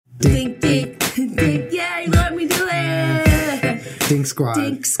Dink, dink, dink, yeah, you let me do it. Dink Squad.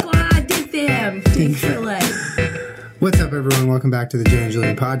 Dink Squad, Dink Fam, Dink for life. What's up, everyone? Welcome back to the Jen and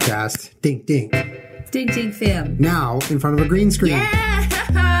Julian podcast. Dink, dink. Dink, Dink Fam. Now, in front of a green screen.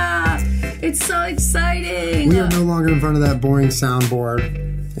 Yeah! It's so exciting. We are no longer in front of that boring soundboard.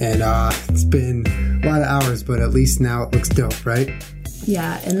 And it's been a lot of hours, but at least now it looks dope, right?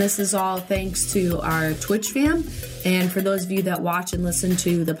 Yeah, and this is all thanks to our Twitch fam. And for those of you that watch and listen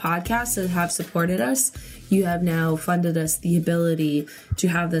to the podcast that have supported us, you have now funded us the ability to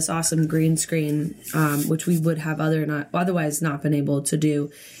have this awesome green screen, which we would have otherwise not been able to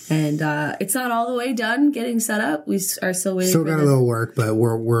do. And it's not all the way done getting set up. We are still waiting. Still got a little work, but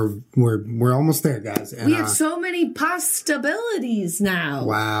we're almost there, guys. And, we have so many possibilities now.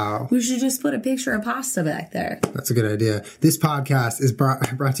 Wow. We should just put a picture of pasta back there. That's a good idea. This podcast is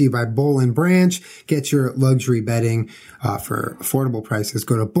brought to you by Boll and Branch. Get your luxury bedding for affordable prices.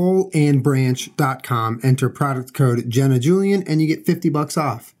 Go to bollandbranch.com, enter product code JennaJulian, and you get $50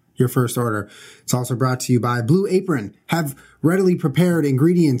 off your first order. It's also brought to you by Blue Apron. Have readily prepared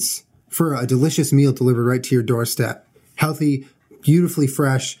ingredients for a delicious meal delivered right to your doorstep. Healthy, beautifully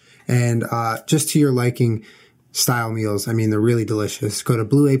fresh, and just to your liking style meals. I mean, they're really delicious. Go to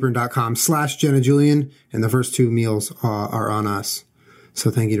blueapron.com/JennaJulian, and the first two meals are on us.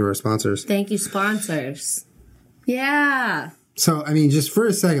 So thank you to our sponsors. Thank you, sponsors. Yeah. So, I mean, just for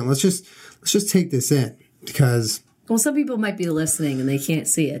a second, let's just take this in, because... Well, some people might be listening and they can't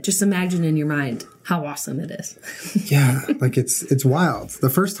see it. Just imagine in your mind how awesome it is. Yeah, like it's wild. The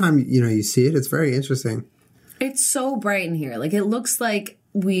first time, you see it, it's very interesting. It's so bright in here. Like, it looks like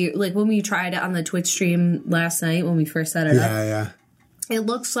when we tried it on the Twitch stream last night when we first set it up. Yeah. It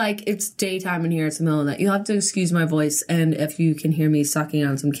looks like it's daytime in here. It's the middle of the night. You'll have to excuse my voice, and if you can hear me sucking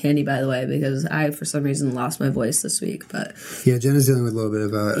on some candy, by the way, because I, for some reason, lost my voice this week. But yeah, Jenna's dealing with a little bit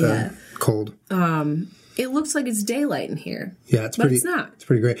of a cold. It looks like it's daylight in here. Yeah, but it's not. It's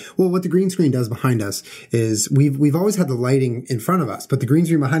pretty great. Well, what the green screen does behind us is we've always had the lighting in front of us, but the green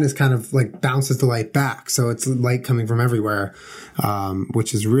screen behind us kind of like bounces the light back, so it's light coming from everywhere,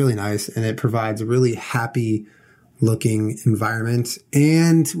 which is really nice, and it provides a really happy looking environment,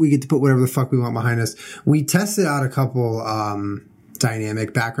 and we get to put whatever the fuck we want behind us. We tested out a couple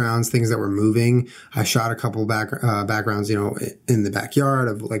dynamic backgrounds, things that were moving. I shot a couple backgrounds, in the backyard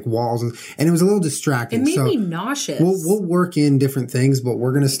of like walls, and it was a little distracting. It made me nauseous. We'll work in different things, but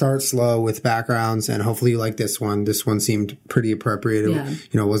we're going to start slow with backgrounds, and hopefully you like this one. This one seemed pretty appropriate. It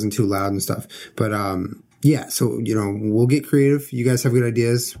wasn't too loud and stuff. But yeah, so we'll get creative. You guys have good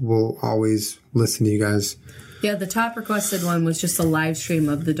ideas. We'll always listen to you guys. Yeah, the top requested one was just a live stream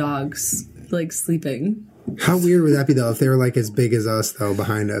of the dogs like sleeping. How weird would that be, though, if they were like as big as us, though,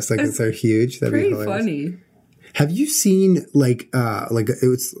 behind us? Like, if they're huge, that'd be hilarious. Funny. Have you seen like it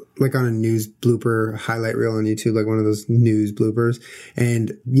was like on a news blooper highlight reel on YouTube, like one of those news bloopers?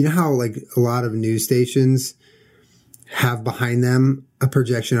 And you know how like a lot of news stations have behind them a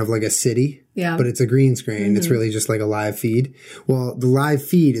projection of like a city? Yeah. But it's a green screen. Mm-hmm. It's really just like a live feed. Well, the live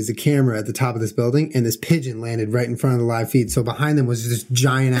feed is a camera at the top of this building, and this pigeon landed right in front of the live feed. So behind them was this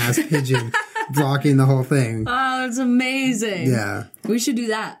giant ass pigeon blocking the whole thing. Oh, it's amazing. Yeah. We should do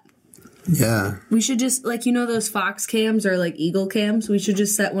that. Yeah. We should just, like, those Fox cams or like Eagle cams? We should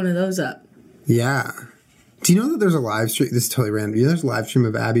just set one of those up. Yeah. Do you know that there's a live stream? This is totally random. Do you know there's a live stream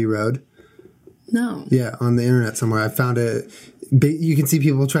of Abbey Road? No. Yeah, on the internet somewhere. I found it. You can see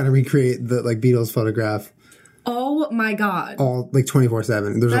people trying to recreate the like Beatles photograph. Oh my God. All like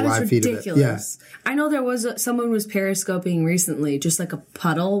 24/7. There's a live feed of it. Yeah. I know there was someone was periscoping recently, just like a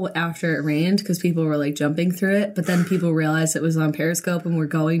puddle after it rained because people were like jumping through it. But then people realized it was on Periscope and were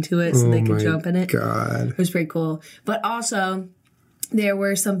going to it so they could jump in it. God. It was pretty cool. But also, there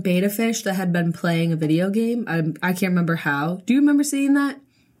were some beta fish that had been playing a video game. I can't remember how. Do you remember seeing that?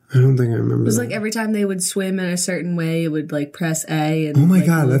 I don't think I remember. It was like every time they would swim in a certain way, it would like press A. And oh my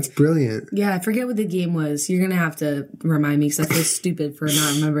God, that's brilliant. Yeah, I forget what the game was. You're going to have to remind me because I feel stupid for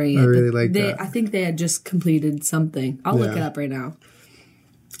not remembering it. I really like that. I think they had just completed something. I'll look it up right now.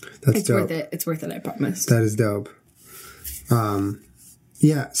 That's dope. Worth it. It's worth it, I promise. That is dope.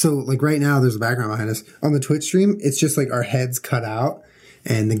 Yeah, so like right now there's a background behind us. On the Twitch stream, it's just like our heads cut out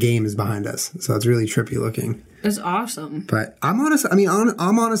and the game is behind us. So it's really trippy looking. It's awesome. But I'm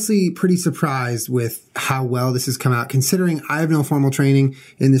honestly pretty surprised with how well this has come out, considering I have no formal training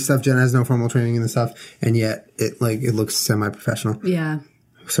in this stuff. Jenna has no formal training in this stuff, and yet it looks semi-professional. Yeah.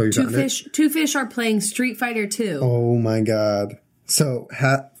 So you found it? Two fish are playing Street Fighter 2. Oh my God. So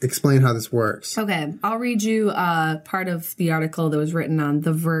explain how this works. Okay, I'll read you part of the article that was written on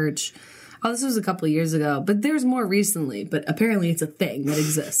The Verge. Oh, this was a couple of years ago, but there's more recently, but apparently it's a thing that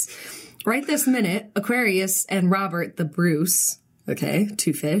exists. Right this minute, Aquarius and Robert the Bruce, okay,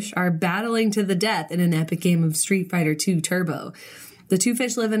 two fish, are battling to the death in an epic game of Street Fighter II Turbo. The two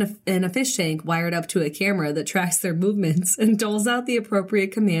fish live in a fish tank wired up to a camera that tracks their movements and doles out the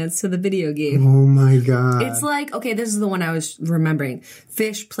appropriate commands to the video game. Oh my God. It's like, okay, this is the one I was remembering.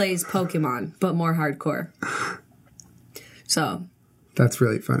 Fish plays Pokemon, but more hardcore. So. That's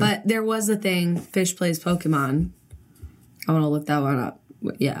really funny. But there was a thing, Fish plays Pokemon. I want to look that one up.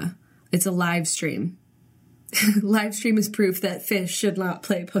 Yeah. It's a live stream. Live stream is proof that fish should not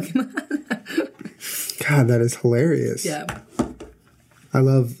play Pokemon. God, that is hilarious. Yeah. I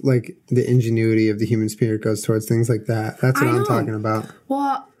love, like, the ingenuity of the human spirit goes towards things like that. That's what I'm talking about.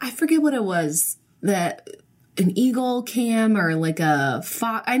 Well, I forget what it was. That an eagle cam or like a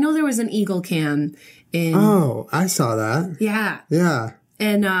fox. I know there was an eagle cam in. Oh, I saw that. Yeah. Yeah.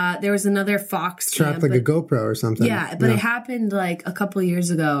 And there was another fox trapped cam, like a GoPro or something. Yeah, but it happened like a couple of years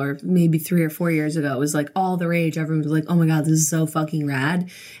ago, or maybe 3 or 4 years ago. It was like all the rage. Everyone was like, "Oh my God, this is so fucking rad!"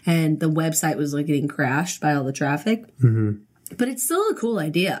 And the website was like getting crashed by all the traffic. Mm-hmm. But it's still a cool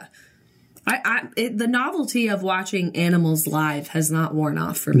idea. The novelty of watching animals live has not worn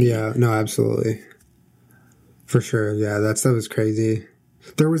off for me. Yeah, no, absolutely, for sure. Yeah, that was crazy.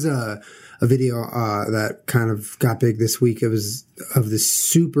 There was a video that kind of got big this week. It was of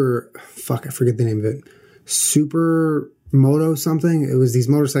this I forget the name of it. Supermoto something. It was these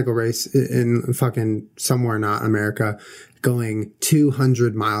motorcycle race in fucking somewhere not America going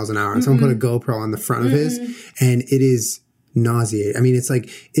 200 miles an hour. And someone put a GoPro on the front of his, and it is nauseating. I mean, it's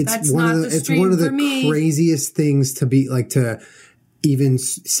one of the craziest things to be like to even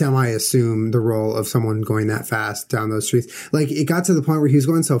semi-assume the role of someone going that fast down those streets. Like, it got to the point where he was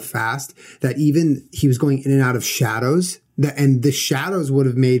going so fast that even he was going in and out of shadows, and the shadows would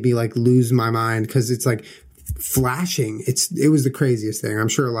have made me like lose my mind because it's like flashing. It was the craziest thing. I'm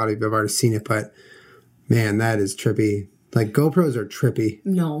sure a lot of you have already seen it, but man, that is trippy. Like, GoPros are trippy.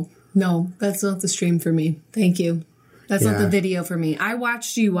 No, that's not the stream for me. Thank you. That's not the video for me. I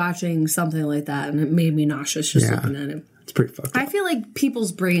watched you watching something like that, and it made me nauseous just looking at it. It's pretty fucked up. I feel like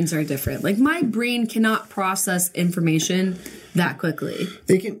people's brains are different. Like, my brain cannot process information that quickly.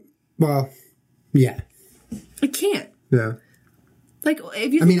 It can, well, yeah. It can't. Yeah. Like,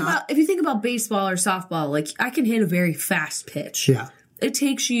 if you think about baseball or softball, like, I can hit a very fast pitch. Yeah. It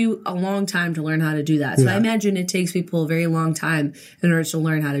takes you a long time to learn how to do that. So I imagine it takes people a very long time in order to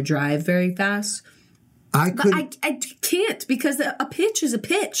learn how to drive very fast. I can't, because a pitch is a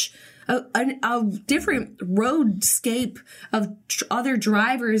pitch. A different roadscape of other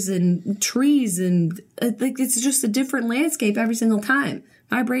drivers and trees, and like it's just a different landscape every single time.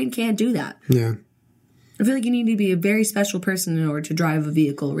 My brain can't do that. Yeah. I feel like you need to be a very special person in order to drive a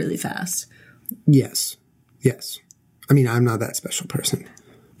vehicle really fast. Yes. I mean, I'm not that special person,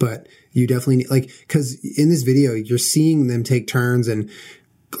 but you definitely need, like, because in this video, you're seeing them take turns and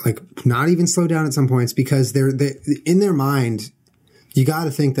like not even slow down at some points because they're in their mind. You got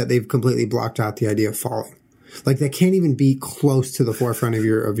to think that they've completely blocked out the idea of falling. Like, that can't even be close to the forefront of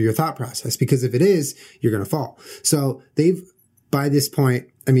your thought process, because if it is, you're going to fall. So they've, by this point,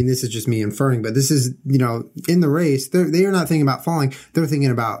 I mean, this is just me inferring, but this is, in the race, they are not thinking about falling. They're thinking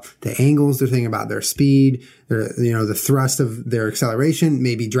about the angles. They're thinking about their speed, the thrust of their acceleration,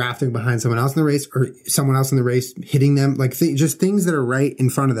 maybe drafting behind someone else in the race or someone else in the race hitting them, like just things that are right in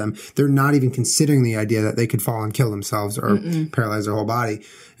front of them. They're not even considering the idea that they could fall and kill themselves or paralyze their whole body.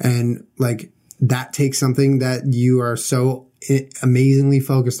 And like, that takes something that you are so amazingly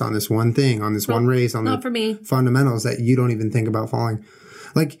focused on, this one thing, on this one race, on the fundamentals, that you don't even think about falling.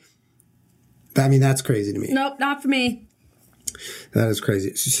 Like, I mean, that's crazy to me. Nope, not for me. That is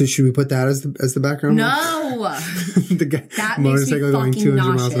crazy. So should we put that as the background? No. The guy, that motorcycle going 200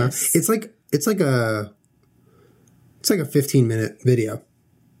 nauseous. miles an hour. It's like a 15-minute video.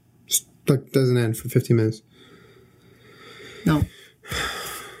 Just like doesn't end for 15 minutes. No.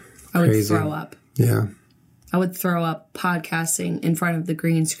 I would Crazy. throw up. Yeah. I would throw up podcasting in front of the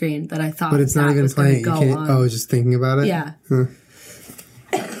green screen that I thought. But it's not even playing. You can't. Oh, just thinking about it. Yeah. Huh.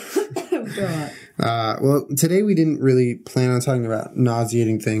 Throw up. Well, today we didn't really plan on talking about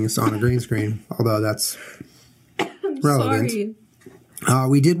nauseating things on a green screen, although that's relevant. Sorry.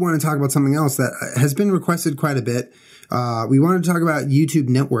 We did want to talk about something else that has been requested quite a bit. We wanted to talk about YouTube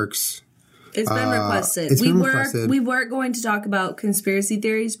networks. It's been requested. We were going to talk about conspiracy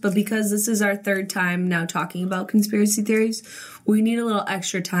theories, but because this is our third time now talking about conspiracy theories, we need a little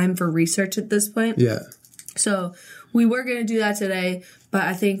extra time for research at this point. Yeah. So we were going to do that today, but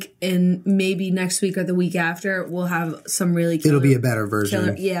I think in maybe next week or the week after, we'll have some really killer... It'll be a better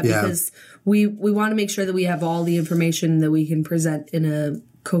version. Because we want to make sure that we have all the information that we can present in a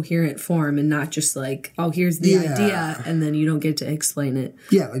coherent form and not just like, oh, here's the idea and then you don't get to explain it.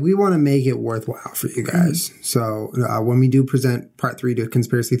 Yeah, like we want to make it worthwhile for you guys. Mm-hmm. So when we do present part 3 to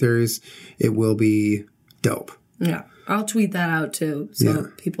conspiracy theories, it will be dope. Yeah. I'll tweet that out too, so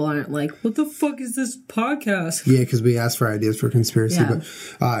people aren't like, what the fuck is this podcast? Yeah, because we asked for ideas for conspiracy. Yeah.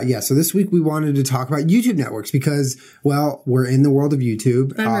 But so this week we wanted to talk about YouTube networks because, well, we're in the world of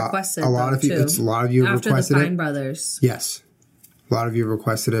YouTube. Been requested, a lot of you have requested it. After the Fine Brothers. Yes. A lot of you have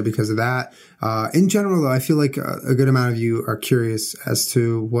requested it because of that. In general, though, I feel like a good amount of you are curious as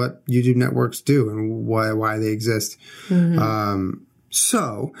to what YouTube networks do and why they exist. Mm-hmm.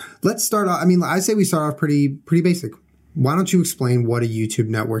 So let's start off. I mean, I say we start off pretty basic. Why don't you explain what a YouTube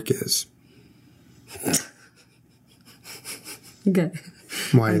network is? Okay.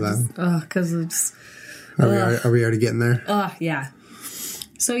 Why are you laughing? Because it's... Are we already getting there? Yeah.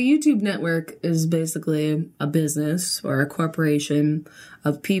 So YouTube network is basically a business or a corporation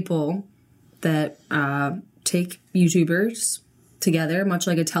of people that take YouTubers together, much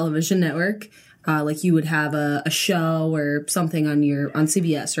like a television network. Like you would have a show or something on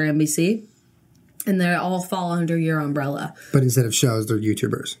CBS or NBC. And they all fall under your umbrella. But instead of shows, they're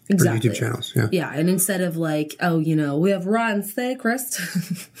YouTubers. Exactly. Or YouTube channels. Yeah. Yeah. And instead of like, we have Raw and Steakfast.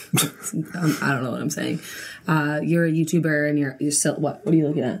 I don't know what I'm saying. You're a YouTuber and you're still, what? What are you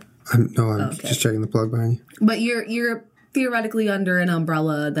looking at? I'm just checking the plug behind you. But you're theoretically under an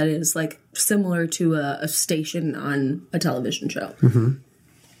umbrella that is like similar to a station on a television show. Mm-hmm.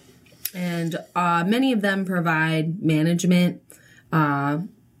 And many of them provide management,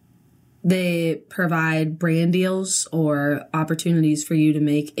 they provide brand deals or opportunities for you to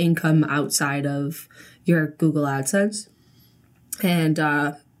make income outside of your Google AdSense. And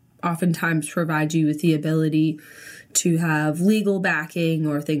oftentimes provide you with the ability to have legal backing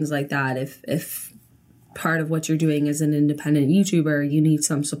or things like that. If part of what you're doing as an independent YouTuber, you need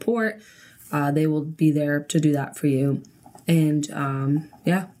some support, they will be there to do that for you. And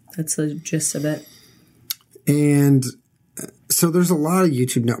that's the gist of it. And so there's a lot of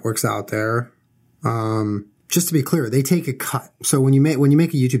YouTube networks out there. Just to be clear, they take a cut. So when you make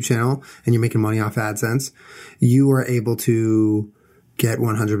a YouTube channel and you're making money off AdSense, you are able to get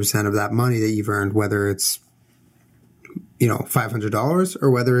 100% of that money that you've earned, whether it's $500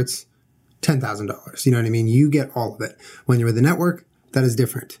 or whether it's $10,000. You know what I mean? You get all of it. When you're with a network, that is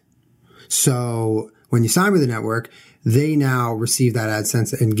different. So when you sign with a network, they now receive that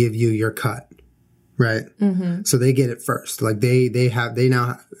AdSense and give you your cut. Right. Mm-hmm. So they get it first. Like they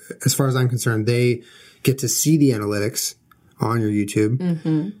now, as far as I'm concerned, they get to see the analytics on your YouTube.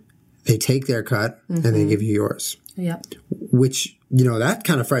 Mm-hmm. They take their cut and they give you yours. Yep. Which, that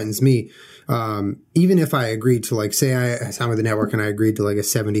kind of frightens me. Even if I agreed to say I signed with the network and I agreed to like a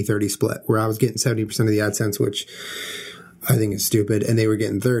 70-30 split where I was getting 70% of the AdSense, which I think is stupid. And they were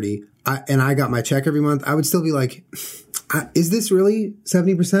getting 30 and I got my check every month. I would still be like, is this really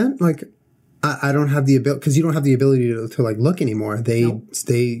 70%? Like, I don't have the ability, because you don't have the ability to look anymore. They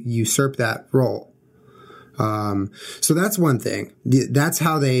usurp that role. So that's one thing. That's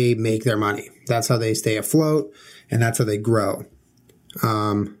how they make their money. That's how they stay afloat, and that's how they grow.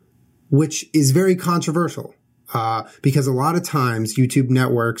 Which is very controversial, because a lot of times YouTube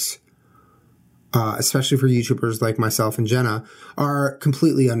networks, especially for YouTubers like myself and Jenna, are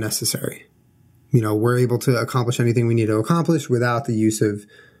completely unnecessary. We're able to accomplish anything we need to accomplish without the use of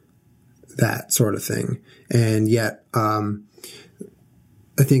that sort of thing. And yet, I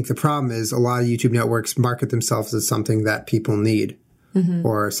think the problem is a lot of YouTube networks market themselves as something that people need,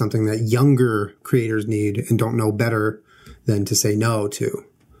 or something that younger creators need and don't know better than to say no to.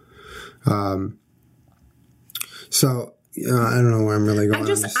 So I don't know where I'm really going.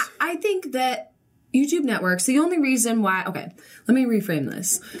 I think that YouTube networks, the only reason why, let me reframe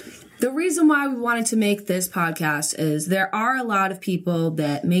this. The reason why we wanted to make this podcast is there are a lot of people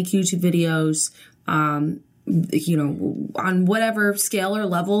that make YouTube videos, on whatever scale or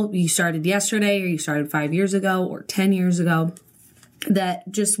level you started yesterday or you started 5 years ago or 10 years ago,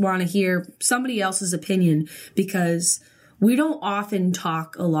 that just want to hear somebody else's opinion, because we don't often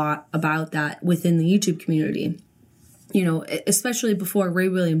talk a lot about that within the YouTube community. Especially before Ray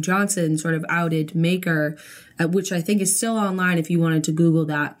William Johnson sort of outed Maker, which I think is still online if you wanted to Google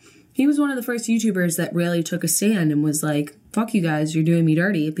that. He was one of the first YouTubers that really took a stand and was like, fuck you guys, you're doing me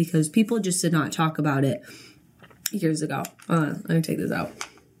dirty, because people just did not talk about it years ago. Let me take this out.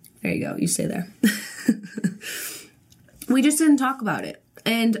 There you go. You stay there. We just didn't talk about it.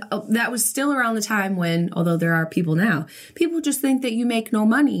 And that was still around the time when, although there are people now, people just think that you make no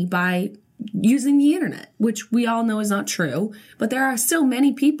money by using the internet, which we all know is not true. But there are still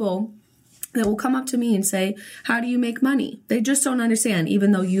many people that will come up to me and say, how do you make money? They just don't understand,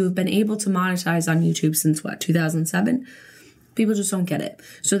 even though you've been able to monetize on YouTube since 2007? People just don't get it.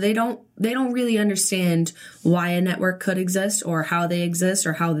 So they don't really understand why a network could exist or how they exist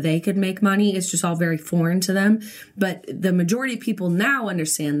or how they could make money. It's just all very foreign to them. But the majority of people now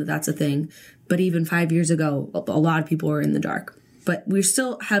understand that that's a thing. But even 5 years ago, a lot of people were in the dark. But we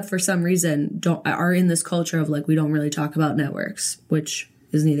still have, for some reason, are in this culture of like, we don't really talk about networks, which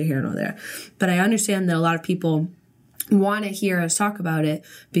is neither here nor there. But I understand that a lot of people want to hear us talk about it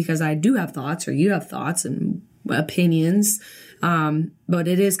because I do have thoughts, or you have thoughts and opinions. But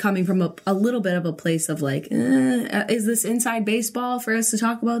it is coming from a little bit of a place of like, is this inside baseball for us to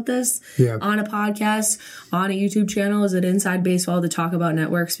talk about this on a podcast, on a YouTube channel? Is it inside baseball to talk about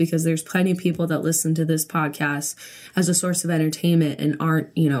networks? Because there's plenty of people that listen to this podcast as a source of entertainment and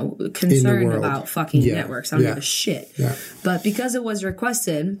aren't, concerned about fucking networks. I don't give a shit. Yeah. But because it was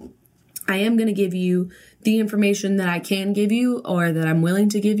requested, I am going to give you the information that I can give you or that I'm willing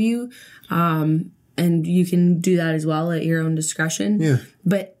to give you. And you can do that as well at your own discretion. Yeah.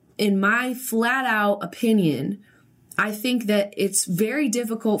 But in my flat out opinion, I think that it's very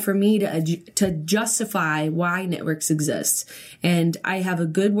difficult for me to justify why networks exist. And I have a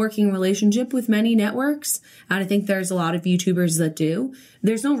good working relationship with many networks. And I think there's a lot of YouTubers that do.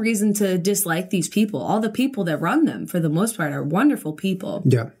 There's no reason to dislike these people. All the people that run them, for the most part, are wonderful people.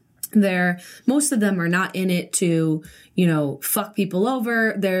 Yeah. Most of them are not in it to, fuck people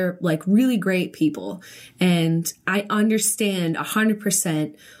over. They're like really great people. And I understand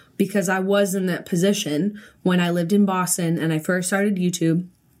 100% because I was in that position when I lived in Boston and I first started YouTube.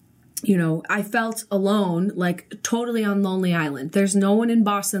 I felt alone, like totally on Lonely Island. There's no one in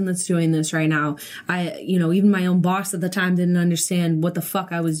Boston that's doing this right now. Even my own boss at the time didn't understand what the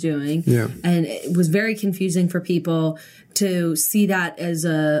fuck I was doing. Yeah. And it was very confusing for people to see that as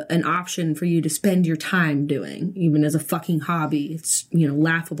an option for you to spend your time doing, even as a fucking hobby. It's,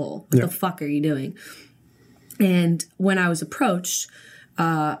 laughable. What the fuck are you doing? And when I was approached,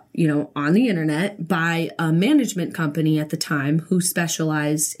 on the internet by a management company at the time who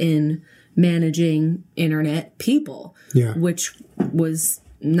specialized in managing internet people, which was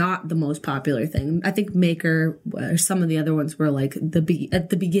not the most popular thing. I think Maker, some of the other ones were like at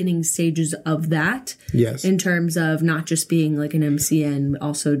the beginning stages of that. Yes. In terms of not just being like an MCN, but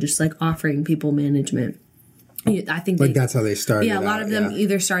also just like offering people management. I think that's how they started. Yeah, a lot of them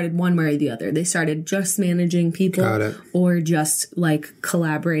either started one way or the other. They started just managing people or just like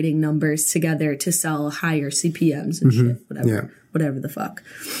collaborating numbers together to sell higher CPMs and shit, whatever the fuck.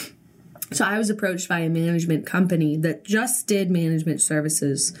 So I was approached by a management company that just did management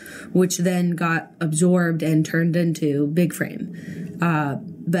services, which then got absorbed and turned into Big Frame.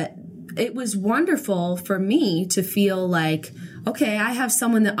 But it was wonderful for me to feel like, okay, I have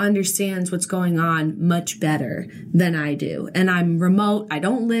someone that understands what's going on much better than I do. And I'm remote. I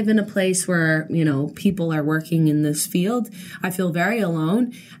don't live in a place where, people are working in this field. I feel very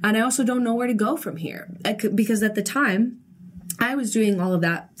alone. And I also don't know where to go from here. Because at the time, I was doing all of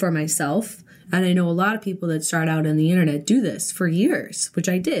that for myself. And I know a lot of people that start out on the internet do this for years, which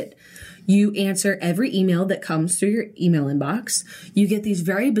I did. You answer every email that comes through your email inbox. You get these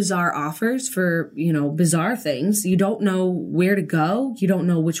very bizarre offers for, bizarre things. You don't know where to go. You don't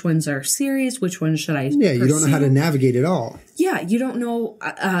know which ones are serious, which ones should I pursue. You don't know how to navigate it all. Yeah, you don't know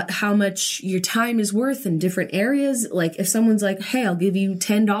how much your time is worth in different areas. Like if someone's like, hey, I'll give you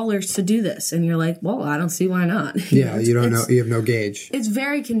 $10 to do this. And you're like, well, I don't see why not. You don't know. You have no gauge. It's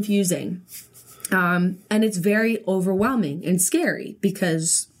very confusing. And it's very overwhelming and scary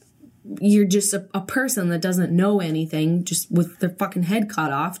because you're just a person that doesn't know anything, just with their fucking head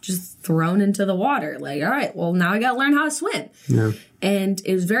cut off, just thrown into the water. Like, all right, well, now I got to learn how to swim. Yeah. And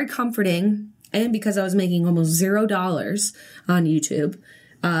it was very comforting. And because I was making almost $0 on YouTube,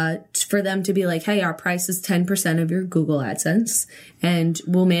 for them to be like, hey, our price is 10% of your Google AdSense and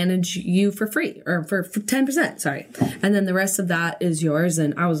we'll manage you for free or for 10%. Sorry. And then the rest of that is yours.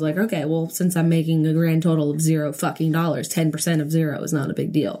 And I was like, okay, well, since I'm making a grand total of $0 fucking, 10% of 0 is not a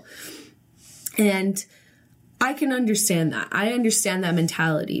big deal. And I can understand that. I understand that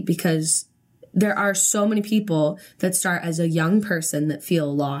mentality because there are so many people that start as a young person that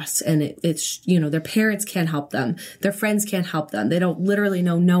feel lost and it's, their parents can't help them. Their friends can't help them. They don't literally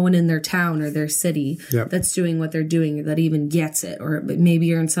know no one in their town or their city that's doing what they're doing or that even gets it. Or maybe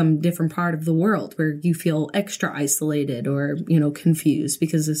you're in some different part of the world where you feel extra isolated or, confused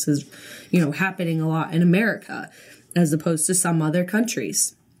because this is, happening a lot in America as opposed to some other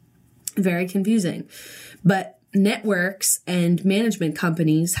countries. Very confusing. But networks and management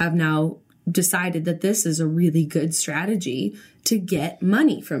companies have now decided that this is a really good strategy to get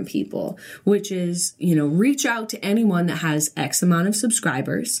money from people, which is, reach out to anyone that has X amount of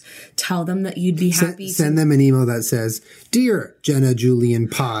subscribers, tell them that you'd be happy send them an email that says, "Dear Jenna Julian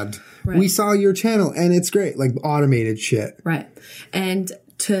Pod, we saw your channel and it's great," like automated shit. Right. And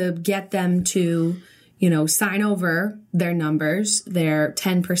to get them to, sign over their numbers, their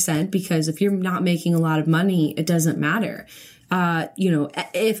 10%, because if you're not making a lot of money, it doesn't matter.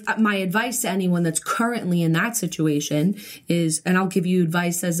 If my advice to anyone that's currently in that situation is, and I'll give you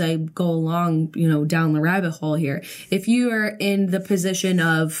advice as I go along, down the rabbit hole here. If you are in the position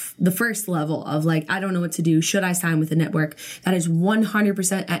of the first level of like, I don't know what to do, should I sign with a network? That is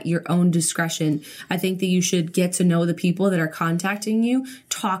 100% at your own discretion. I think that you should get to know the people that are contacting you.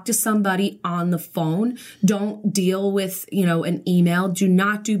 Talk to somebody on the phone. Don't deal with, an email. Do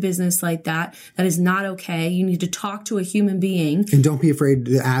not do business like that. That is not okay. You need to talk to a human being. And don't be afraid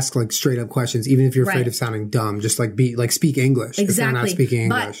to ask like straight up questions, even if you're afraid of sounding dumb. Just speak English. Exactly. If they're not speaking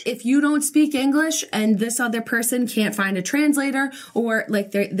English. But if you don't speak English and this other person can't find a translator, or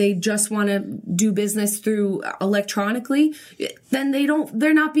like they just want to do business through electronically, then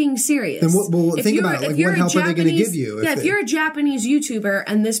they're not being serious. Then think about it. Like, what help are they going to give you? If you're a Japanese YouTuber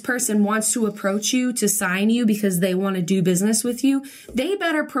and this person wants to approach you to sign you because they want to do business with you, they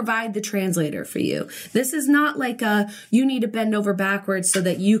better provide the translator for you. This is not like you need to bend over backwards so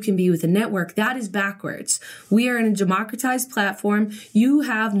that you can be with a network. That is backwards. We are in a democratized platform. You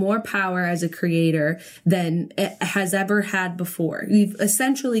have more power as a creator than it has ever had before. We've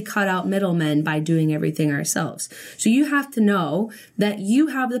essentially cut out middlemen by doing everything ourselves. So you have to know that you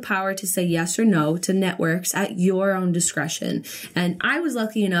have the power to say yes or no to networks at your own discretion. And I was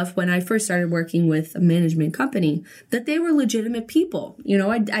lucky enough when I first started working with a management company that they were legitimate people.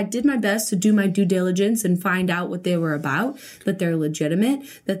 I did my best to do my due diligence and find out what they were about, that they're legitimate,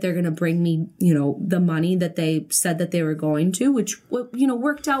 that they're going to bring me, the money that they said that they were going to, which,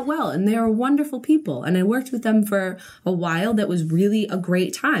 worked out well. And they were wonderful people. And I worked with them for a while. That was really a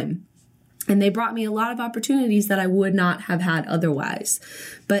great time. And they brought me a lot of opportunities that I would not have had otherwise.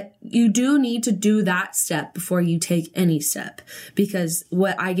 But you do need to do that step before you take any step. Because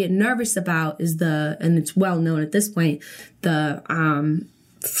what I get nervous about is and it's well known at this point,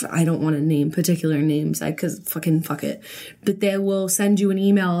 I don't want to name particular names because fucking fuck it. But they will send you an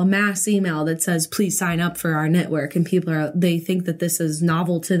email, a mass email that says, "Please sign up for our network." And they think that this is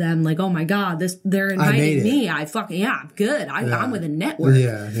novel to them. Like, oh my God, they're inviting me. I'm good. I'm with a network.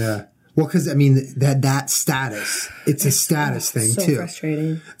 Yeah. Well, because that status, it's a status thing so too.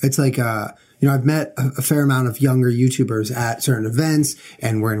 Frustrating. It's like, I've met a fair amount of younger YouTubers at certain events,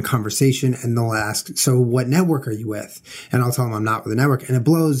 and we're in conversation, and they'll ask, "So what network are you with?" And I'll tell them I'm not with a network, and it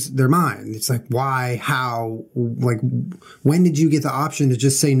blows their mind. It's like, why, how, like, when did you get the option to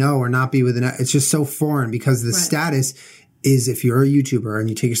just say no or not be with a network? It's just so foreign because the status is, if you're a YouTuber and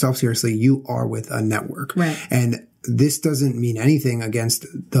you take yourself seriously, you are with a network. Right. And this doesn't mean anything against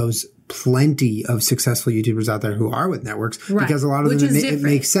those plenty of successful YouTubers out there who are with networks, because a lot of them, it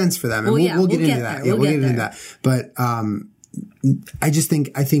makes sense for them. And we'll get into that. Yeah, we'll get into that. But, I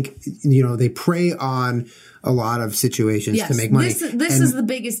think, they prey on a lot of situations to make money. This is the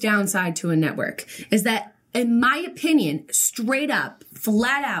biggest downside to a network, is that, in my opinion, straight up,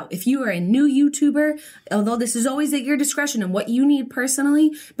 flat out, if you are a new YouTuber, although this is always at your discretion and what you need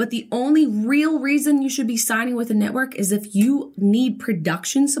personally, but the only real reason you should be signing with a network is if you need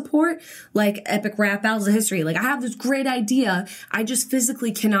production support, like Epic Rap Battles of History. Like, I have this great idea, I just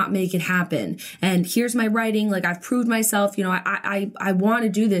physically cannot make it happen. And here's my writing, like, I've proved myself, I want to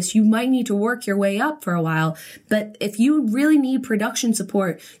do this. You might need to work your way up for a while, but if you really need production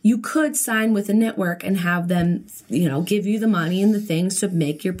support, you could sign with a network and have them, give you the money and the things to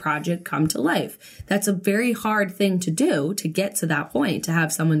make your project come to life. That's a very hard thing to do, to get to that point, to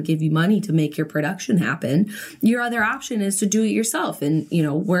have someone give you money to make your production happen. Your other option is to do it yourself and,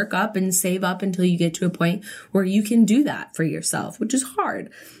 work up and save up until you get to a point where you can do that for yourself, which is hard.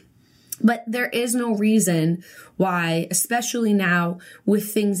 But there is no reason why, especially now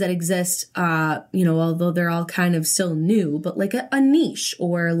with things that exist, although they're all kind of still new, but like a niche,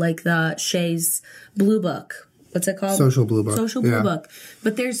 or like the Shay's Blue Book. What's it called? Social Blue Book. Social Blue Book.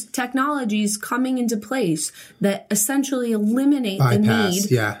 But there's technologies coming into place that essentially eliminate the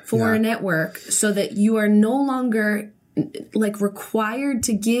need for a network, so that you are no longer required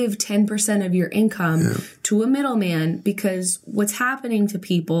to give 10% of your income to a middleman, because what's happening to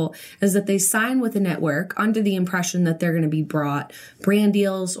people is that they sign with a network under the impression that they're going to be brought brand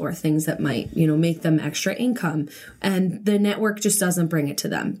deals or things that might, make them extra income. And the network just doesn't bring it to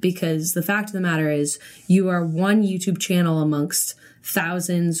them, because the fact of the matter is, you are one YouTube channel amongst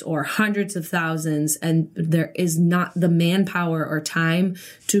thousands or hundreds of thousands, and there is not the manpower or time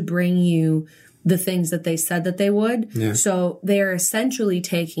to bring you the things that they said that they would. Yeah. So they're essentially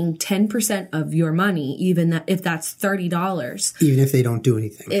taking 10% of your money, even if that's $30. Even if they don't do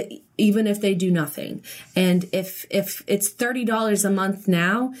anything. Even if they do nothing. And if it's $30 a month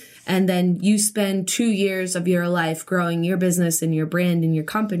now, and then you spend 2 years of your life growing your business and your brand and your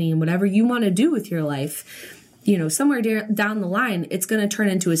company and whatever you want to do with your life, you know, somewhere down the line, it's going to turn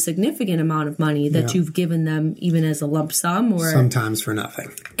into a significant amount of money that you've given them, even as a lump sum, or sometimes for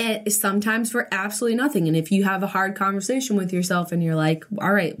nothing. And sometimes for absolutely nothing. And if you have a hard conversation with yourself and you're like,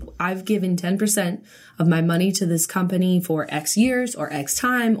 all right, I've given 10% of my money to this company for X years or X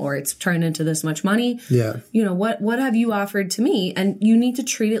time, or it's turned into this much money. Yeah. You know, what have you offered to me? And you need to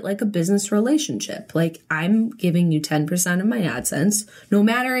treat it like a business relationship. Like, I'm giving you 10% of my AdSense, no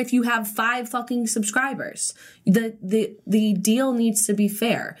matter if you have 5 fucking subscribers. The deal needs to be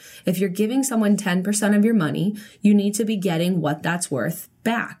fair. If you're giving someone 10% of your money, you need to be getting what that's worth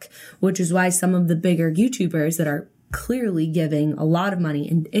back, which is why some of the bigger YouTubers that are clearly giving a lot of money,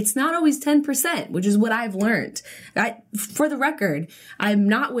 and it's not always 10%, which is what I've learned. For the record, I'm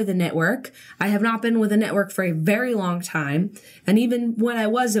not with a network. I have not been with a network for a very long time. And even when I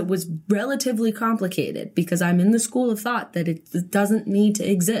was, it was relatively complicated because I'm in the school of thought that it doesn't need to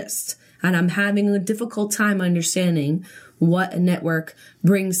exist. And I'm having a difficult time understanding what a network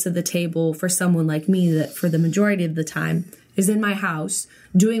brings to the table for someone like me that for the majority of the time is in my house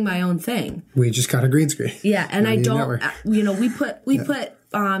doing my own thing. We just got a green screen. Yeah, and I don't, you know, we put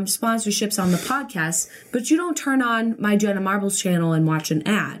sponsorships on the podcast, but you don't turn on my Jenna Marbles channel and watch an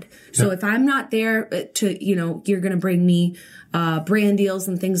ad. So if I'm not there to, you know, you're going to bring me brand deals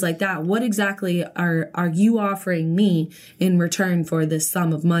and things like that, what exactly are you offering me in return for this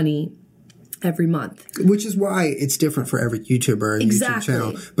sum of money every month? Which is why it's different for every YouTuber and YouTube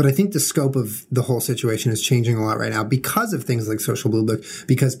channel. But I think the scope of the whole situation is changing a lot right now because of things like Social Blue Book,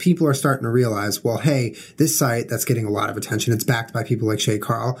 because people are starting to realize, well, hey, this site that's getting a lot of attention, it's backed by people like Shay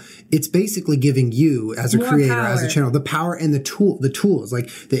Carl. It's basically giving you as a creator, as a channel, the power and the tools,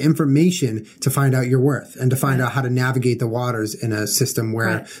 like the information to find out your worth and to find out how to navigate the waters in a system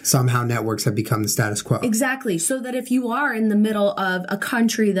where somehow networks have become the status quo. Exactly. So that if you are in the middle of a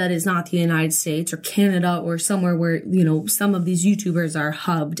country that is not the United States or Canada or somewhere where, you know, some of these YouTubers are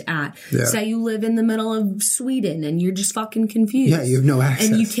hubbed at. Yeah. Say you live in the middle of Sweden and you're just fucking confused. Yeah, you have no access.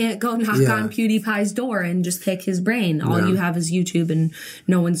 And you can't go knock on PewDiePie's door and just pick his brain. All you have is YouTube and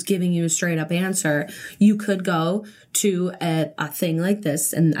no one's giving you a straight up answer. You could go to a thing like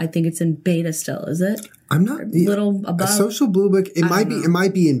this, and I think it's in beta still, is it? I'm not little above Social Blue Book. It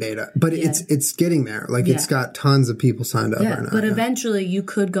might be in beta, but it's getting there. Like it's got tons of people signed up right now. But eventually you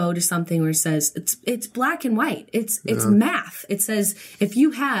could go to something where it says it's black and white. It's math. It says if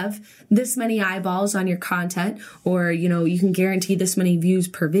you have this many eyeballs on your content, or you know, you can guarantee this many views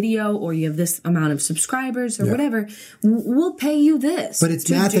per video, or you have this amount of subscribers or whatever, we'll pay you this. But it's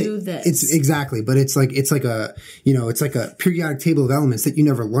math. Do this. It's exactly. But it's like a, you know, it's like a periodic table of elements that you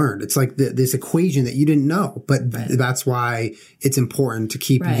never learned. It's like this equation that you didn't know, but that's why it's important to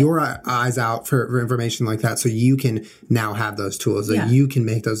keep your eyes out for information like that, so you can now have those tools, that you can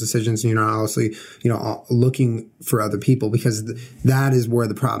make those decisions, and you're not honestly, you know, looking for other people, because that is where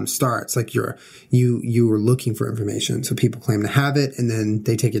the problem starts. Like you are looking for information, so people claim to have it, and then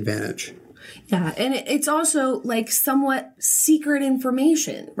they take advantage. Yeah, and it's also like somewhat secret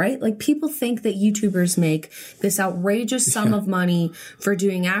information, right? Like people think that YouTubers make this outrageous sum of money for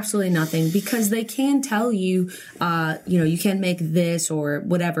doing absolutely nothing because they can tell you, you know, you can make this or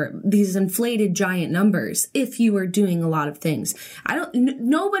whatever, these inflated giant numbers if you are doing a lot of things.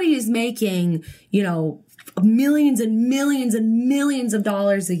 Nobody is making, you know, millions and millions and millions of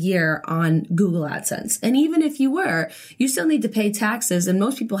dollars a year on Google AdSense. And even if you were, you still need to pay taxes, and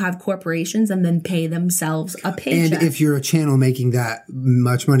most people have corporations and then pay themselves a paycheck. And if you're a channel making that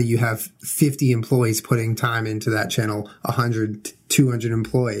much money, you have 50 employees putting time into that channel, 100, 200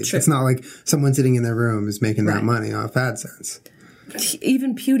 employees. True. It's not like someone sitting in their room is making that money off AdSense.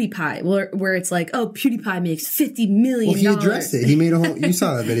 Even PewDiePie, where it's like, oh, PewDiePie makes $50 million. Well, he addressed it. He made a whole, you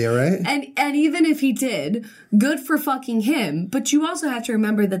saw that video, right? And even if he did, good for fucking him. But you also have to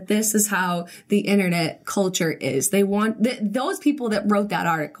remember that this is how the internet culture is. They want, those people that wrote that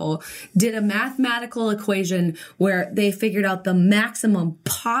article did a mathematical equation where they figured out the maximum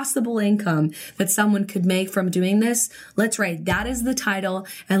possible income that someone could make from doing this. Let's write that as the title,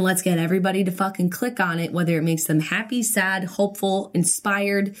 and let's get everybody to fucking click on it, whether it makes them happy, sad, hopeful,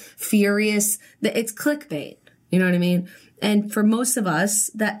 inspired, furious. It's clickbait. You know what I mean? And for most of us,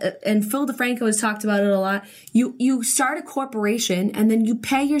 and Phil DeFranco has talked about it a lot, you start a corporation and then you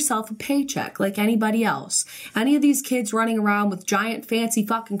pay yourself a paycheck like anybody else. Any of these kids running around with giant fancy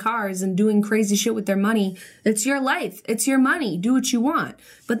fucking cars and doing crazy shit with their money, it's your life. It's your money. Do what you want.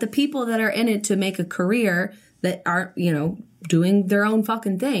 But the people that are in it to make a career that aren't, doing their own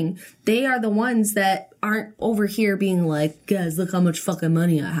fucking thing, they are the ones that aren't over here being like, guys, look how much fucking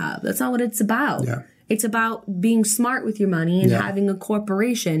money I have. That's not what it's about. Yeah. It's about being smart with your money and having a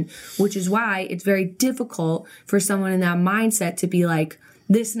corporation, which is why it's very difficult for someone in that mindset to be like,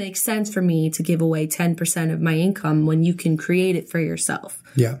 this makes sense for me to give away 10% of my income when you can create it for yourself.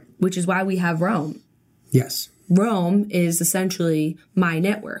 Yeah. Which is why we have Rome. Yes. Rome is essentially my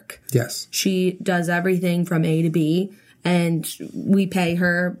network. Yes. She does everything from A to B, and we pay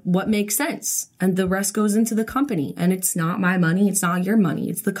her what makes sense. And the rest goes into the company. And it's not my money. It's not your money.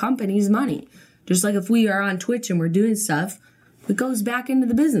 It's the company's money. Just like if we are on Twitch and we're doing stuff, it goes back into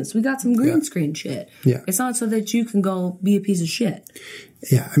the business. We got some green screen shit. Yeah. It's not so that you can go be a piece of shit.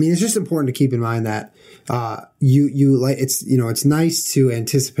 Yeah. I mean, it's just important to keep in mind that you like it's nice to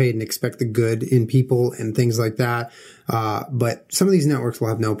anticipate and expect the good in people and things like that. But some of these networks will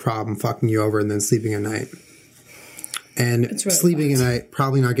have no problem fucking you over and then sleeping at night. And really sleeping at night,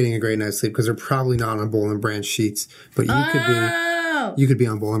 probably not getting a great night's sleep because they're probably not on Boll and Branch sheets. But you could be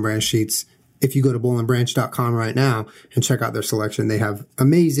on Boll and Branch sheets. If you go to bollandbranch.com right now and check out their selection, they have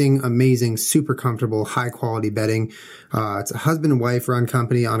amazing, super comfortable, high quality bedding. It's a husband and wife run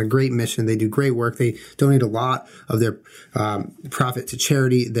company on a great mission. They do great work. They donate a lot of their profit to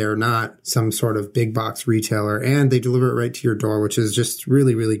charity. They're not some sort of big box retailer, and they deliver it right to your door, which is just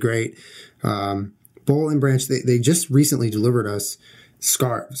really, really great. Boll and Branch, they just recently delivered us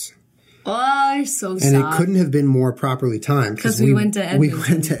scarves. Oh, you're so soft. And it couldn't have been more properly timed. Because we went to Edmonton. We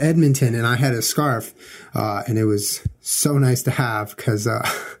went to Edmonton, and I had a scarf, and it was so nice to have because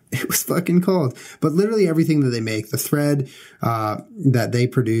it was fucking cold. But literally everything that they make, the thread that they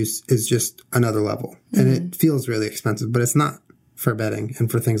produce is just another level. And it feels really expensive, but it's not for bedding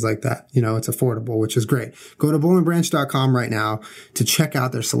and for things like that. It's affordable, which is great. Go to bollandbranch.com right now to check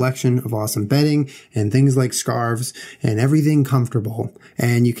out their selection of awesome bedding and things like scarves and everything comfortable.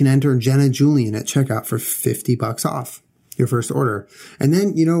 And you can enter Jenna Julian at checkout for $50 off your first order. And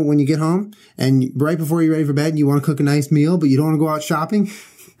then, when you get home and right before you're ready for bed, and you want to cook a nice meal, but you don't want to go out shopping,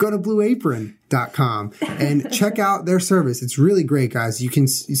 go to blueapron.com and check out their service. It's really great, guys. You can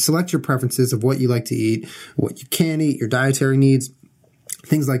select your preferences of what you like to eat, what you can eat, your dietary needs,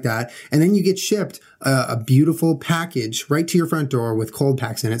 things like that. And then you get shipped a beautiful package right to your front door with cold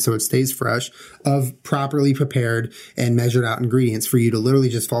packs in it so it stays fresh of properly prepared and measured out ingredients for you to literally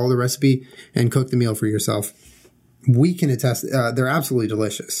just follow the recipe and cook the meal for yourself. We can attest, they're absolutely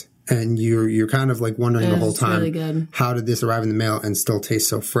delicious. And you're kind of like wondering the whole time, really good. How did this arrive in the mail and still taste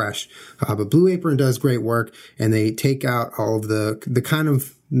so fresh? But Blue Apron does great work, and they take out all of the kind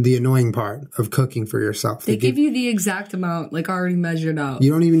of the annoying part of cooking for yourself. They give you the exact amount, like already measured out.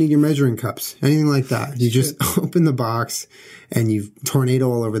 You don't even need your measuring cups, anything like that. You just open the box and you tornado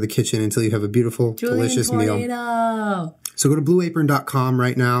all over the kitchen until you have a beautiful, delicious meal. So go to blueapron.com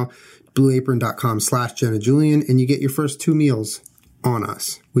right now, blueapron.com/Jenna Julian, and you get your first 2 meals on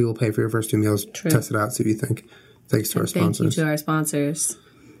us. We will pay for your first 2 meals. True. Test it out, see what you think. Thanks to our sponsors. Thank you to our sponsors.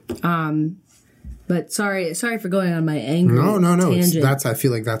 But sorry for going on my angry tangent. I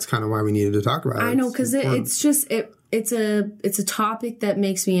feel like that's kind of why we needed to talk about it. I know, because it's a topic that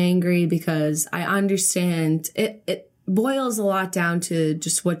makes me angry because I understand it boils a lot down to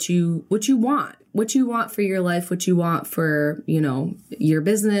just what you want for your life, what you want for, your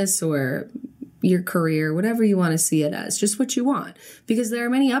business or your career, whatever you want to see it as, just what you want. Because there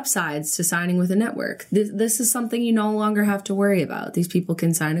are many upsides to signing with a network. This is something you no longer have to worry about. These people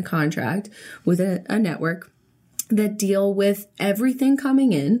can sign a contract with a network that deal with everything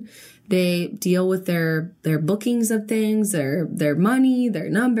coming in. They deal with their bookings of things, their money, their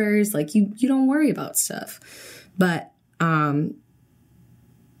numbers. Like you don't worry about stuff. But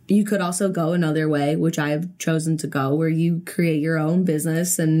you could also go another way, which I've chosen to go, where you create your own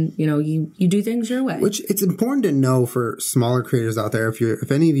business and, you do things your way. Which it's important to know for smaller creators out there.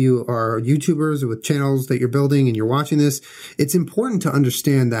 If any of you are YouTubers with channels that you're building and you're watching this, it's important to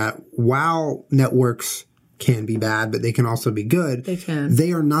understand that while networks can be bad, but they can also be good. They can.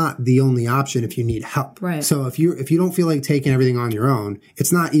 They are not the only option if you need help. Right. So if you don't feel like taking everything on your own,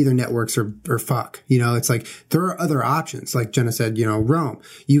 it's not either networks or fuck. You know, it's like there are other options. Like Jenna said, you know, Rome.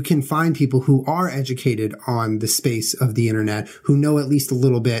 You can find people who are educated on the space of the internet, who know at least a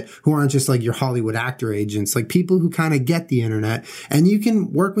little bit, who aren't just like your Hollywood actor agents, like people who kind of get the internet, and you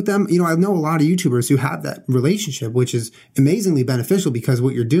can work with them. You know, I know a lot of YouTubers who have that relationship, which is amazingly beneficial, because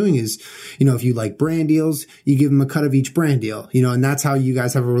what you're doing is, you know, if you like brand deals, you give them a cut of each brand deal, you know, and that's how you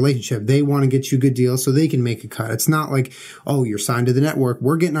guys have a relationship. They want to get you good deals so they can make a cut. It's not like, oh, you're signed to the network,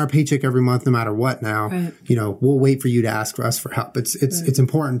 we're getting our paycheck every month no matter what now. Right. You know, we'll wait for you to ask us for help. It's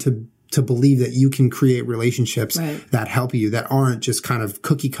important to believe that you can create relationships that help you, that aren't just kind of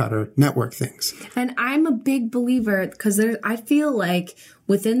cookie cutter network things. And I'm a big believer, because I feel like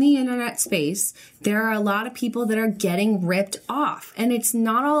within the internet space, there are a lot of people that are getting ripped off. And it's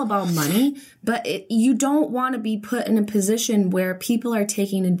not all about money, but you don't want to be put in a position where people are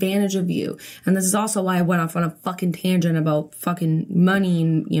taking advantage of you. And this is also why I went off on a fucking tangent about fucking money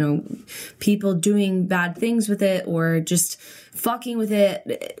and, you know, people doing bad things with it, or just fucking with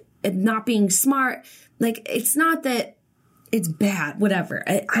it, not being smart. Like, it's not that it's bad, whatever.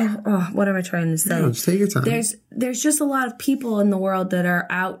 What am I trying to say? No, just take your time. There's just a lot of people in the world that are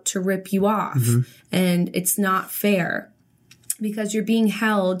out to rip you off, and it's not fair, because you're being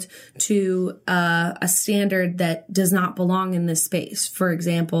held to a standard that does not belong in this space. For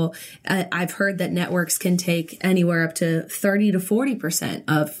example, I've heard that networks can take anywhere up to 30 to 40%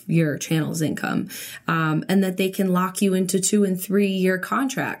 of your channel's income, and that they can lock you into 2 and 3 year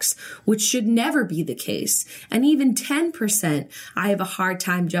contracts, which should never be the case. And even 10%, I have a hard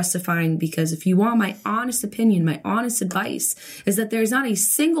time justifying, because if you want my honest opinion, my honest advice is that there's not a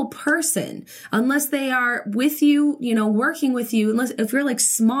single person, unless they are with you, you know, working with you, unless if you're like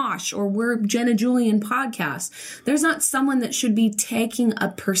Smosh or we're Jenna Julian podcast, there's not someone that should be taking a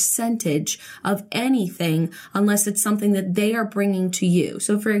percentage of anything unless it's something that they are bringing to you.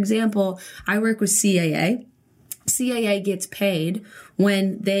 So for example, I work with CAA. CAA gets paid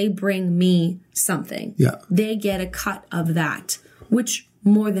when they bring me something. Yeah. They get a cut of that, which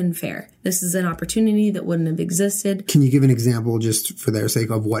more than fair. This is an opportunity that wouldn't have existed. Can you give an example, just for their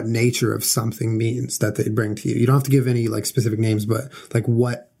sake, of what nature of something means that they bring to you? You don't have to give any like specific names, but like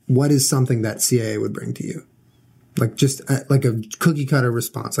what is something that CAA would bring to you? Like just like a cookie cutter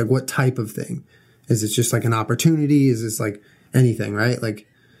response. Like what type of thing? Is it just like an opportunity? Is this like anything, right? Like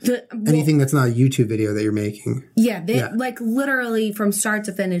anything that's not a YouTube video that you're making. Yeah, like literally from start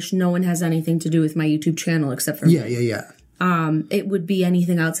to finish, no one has anything to do with my YouTube channel except for me. Yeah. It would be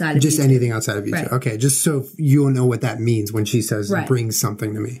anything outside of just YouTube. anything outside of YouTube. Right. Okay, just so you'll know what that means when she says bring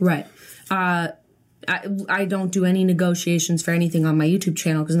something to me. Right. I don't do any negotiations for anything on my YouTube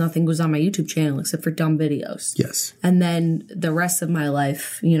channel, because nothing goes on my YouTube channel except for dumb videos. Yes. And then the rest of my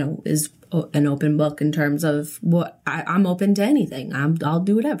life, you know, is an open book in terms of what I'm open to anything. I'll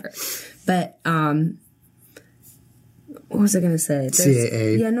do whatever. But what was I going to say?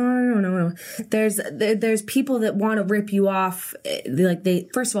 CAA. Yeah, no. There's people that want to rip you off.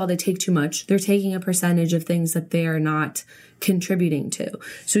 First of all, they take too much. They're taking a percentage of things that they are not contributing to.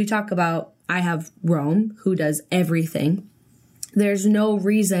 So we talk about, I have Rome, who does everything. There's no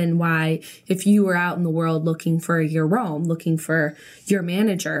reason why, if you were out in the world looking for your Rome, looking for your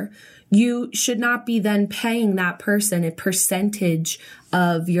manager, you should not be then paying that person a percentage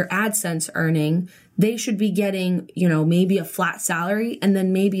of your AdSense earning. They should be getting, you know, maybe a flat salary, and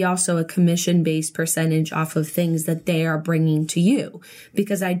then maybe also a commission-based percentage off of things that they are bringing to you.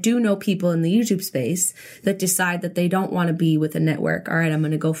 Because I do know people in the YouTube space that decide that they don't want to be with a network. All right, I'm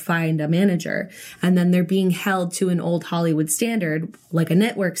going to go find a manager. And then they're being held to an old Hollywood standard, like a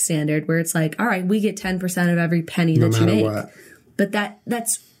network standard, where it's like, all right, we get 10% of every penny that you make. What. But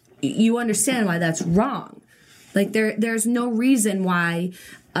that's, you understand why that's wrong. Like there's no reason why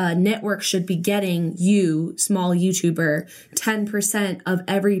a network should be getting you, small YouTuber, 10% of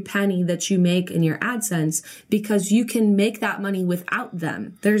every penny that you make in your AdSense, because you can make that money without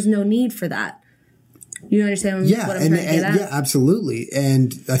them. There's no need for that. You understand what I'm trying to get at? Yeah, absolutely.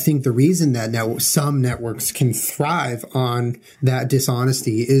 And I think the reason that some networks can thrive on that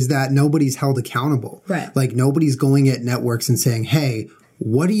dishonesty is that nobody's held accountable. Right. Like nobody's going at networks and saying, hey,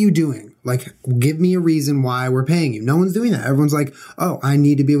 what are you doing? Like, give me a reason why we're paying you. No one's doing that. Everyone's like, oh, I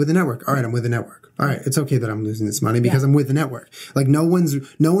need to be with a network. All right, I'm with a network. All right, it's okay that I'm losing this money because I'm with the network. Like no one's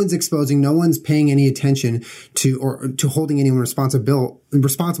exposing, no one's paying any attention to holding anyone responsible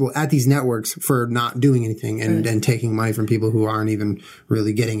at these networks for not doing anything and taking money from people who aren't even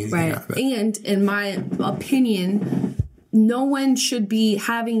really getting anything out of it. And in my opinion, no one should be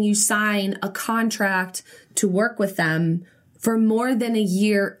having you sign a contract to work with them for more than a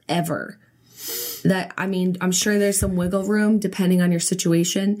year ever. I'm sure there's some wiggle room depending on your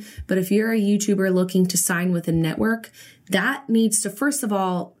situation, but if you're a YouTuber looking to sign with a network, that needs to, first of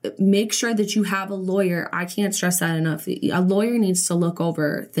all, make sure that you have a lawyer. I can't stress that enough. A lawyer needs to look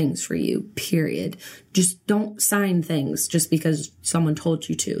over things for you, period. Just don't sign things just because someone told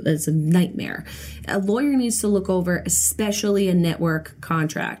you to. That's a nightmare. A lawyer needs to look over, especially a network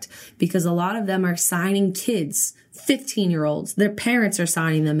contract, because a lot of them are signing kids, 15-year-olds. Their parents are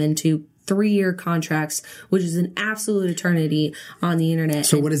signing them into 3-year contracts, which is an absolute eternity on the internet.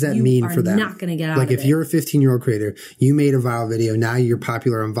 So what does that mean for them? You're not going to get out of it. Like if you're a 15-year-old creator, you made a viral video, now you're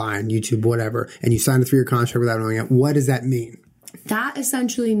popular on Vine, YouTube, whatever, and you signed a 3-year contract without knowing it. What does that mean? That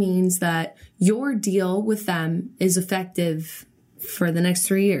essentially means that your deal with them is effective for the next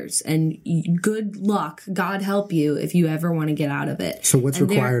 3 years. And good luck, God help you, if you ever want to get out of it. So what's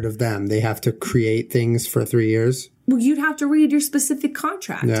required of them? They have to create things for 3 years? Well, you'd have to read your specific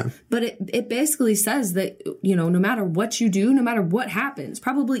contract. Yeah. But it basically says that, no matter what you do, no matter what happens,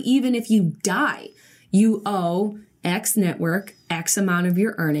 probably even if you die, you owe X network X amount of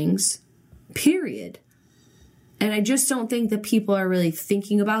your earnings, period. And I just don't think that people are really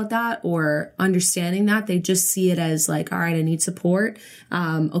thinking about that or understanding that. They just see it as like, all right, I need support.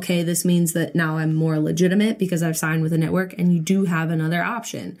 Okay, this means that now I'm more legitimate because I've signed with a network. And you do have another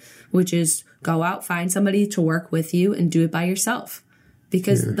option, which is go out, find somebody to work with you and do it by yourself.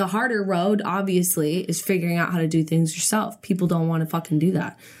 Because the harder road, obviously, is figuring out how to do things yourself. People don't want to fucking do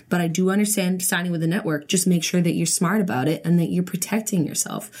that. But I do understand signing with a network. Just make sure that you're smart about it and that you're protecting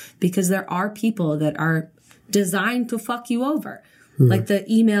yourself. Because there are people that are designed to fuck you over. Like the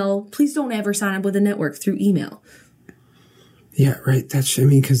email, please don't ever sign up with a network through email. Yeah, right.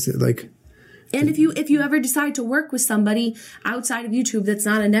 Because like... And if you ever decide to work with somebody outside of YouTube that's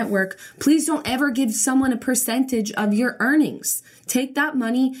not a network, please don't ever give someone a percentage of your earnings. Take that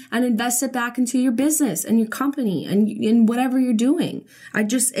money and invest it back into your business and your company and in whatever you're doing.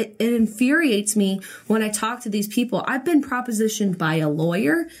 It infuriates me when I talk to these people. I've been propositioned by a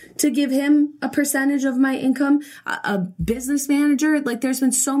lawyer to give him a percentage of my income, a business manager. Like there's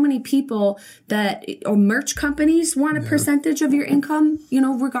been so many people or merch companies want a percentage of your income,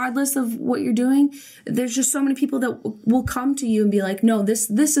 regardless of what you're doing. There's just so many people that will come to you and be like, no, this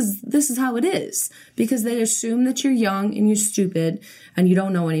is how it is, because they assume that you're young and you're stupid and you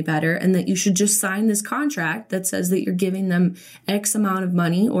don't know any better, and that you should just sign this contract that says that you're giving them X amount of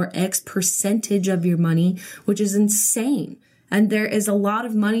money or X percentage of your money, which is insane. And there is a lot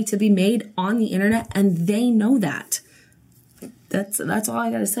of money to be made on the internet, and they know that. That's all I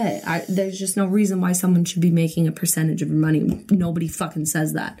gotta say. There's just no reason why someone should be making a percentage of your money. Nobody fucking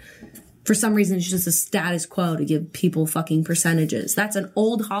says that. For some reason, it's just a status quo to give people fucking percentages. That's an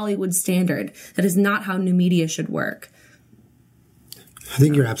old Hollywood standard. That is not how new media should work. I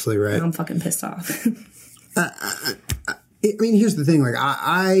think you're absolutely right. I'm fucking pissed off. Here's the thing. Like,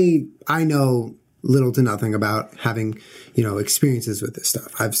 I know little to nothing about having, experiences with this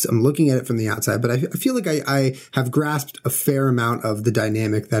stuff. I'm looking at it from the outside, but I feel like I have grasped a fair amount of the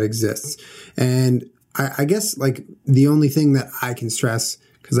dynamic that exists. And I guess, like, the only thing that I can stress,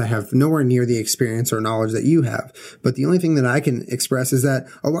 because I have nowhere near the experience or knowledge that you have, but the only thing that I can express is that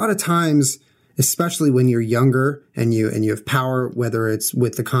a lot of times, especially when you're younger and you have power, whether it's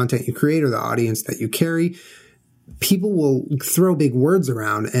with the content you create or the audience that you carry, people will throw big words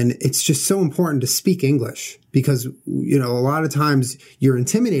around, and it's just so important to speak English because, a lot of times you're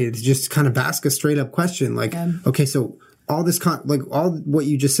intimidated to just kind of ask a straight up question like, okay, so all this all what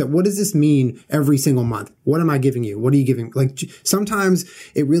you just said, what does this mean every single month? What am I giving you? What are you giving? Like, sometimes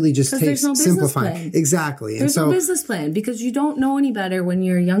it really just takes simplifying. Exactly. There's no business plan because you don't know any better when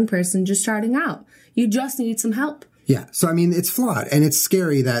you're a young person just starting out. You just need some help. Yeah. So, it's flawed, and it's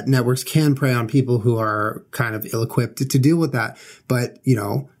scary that networks can prey on people who are kind of ill-equipped to deal with that. But,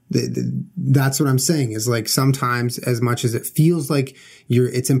 that's what I'm saying is, like, sometimes as much as it feels like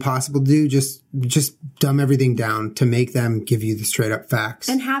it's impossible to do, just dumb everything down to make them give you the straight up facts.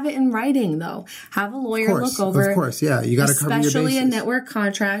 And have it in writing, though. Have a lawyer look over. Of course, yeah. You got to cover your bases. Especially a network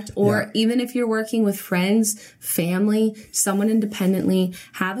contract, or even if you're working with friends, family, someone independently,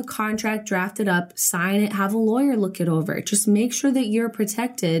 have a contract drafted up, sign it, have a lawyer look it over. Just make sure that you're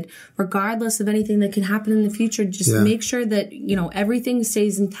protected regardless of anything that can happen in the future. Just make sure that, everything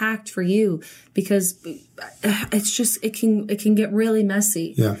stays intact for you, because it's just, it can get really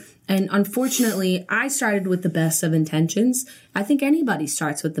messy. Yeah. And unfortunately, I started with the best of intentions. I think anybody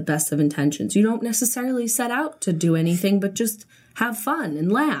starts with the best of intentions. You don't necessarily set out to do anything, but just have fun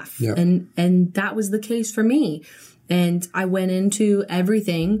and laugh. Yeah. And that was the case for me. And I went into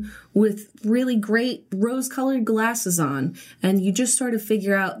everything with really great rose-colored glasses on. And you just sort of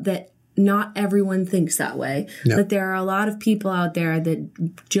figure out that not everyone thinks that way. No. That there are a lot of people out there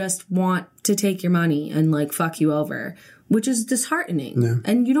that just want to take your money and like fuck you over, which is disheartening. Yeah.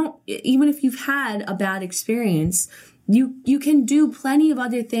 And you don't, even if you've had a bad experience, you can do plenty of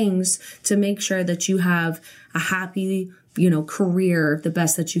other things to make sure that you have a happy, career the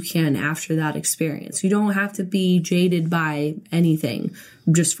best that you can after that experience. You don't have to be jaded by anything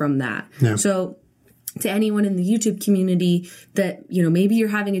just from that. Yeah. So to anyone in the YouTube community that, maybe you're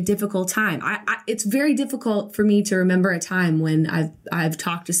having a difficult time. It's very difficult for me to remember a time when I've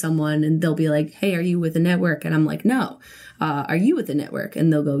talked to someone and they'll be like, hey, are you with a network? And I'm like, no. Are you with a network?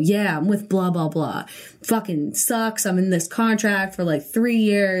 And they'll go, yeah, I'm with blah, blah, blah. Fucking sucks. I'm in this contract for like 3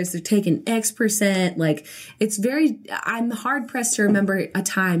 years. They're taking X%. Like, I'm hard pressed to remember a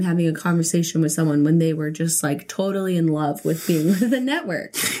time having a conversation with someone when they were just like totally in love with being with a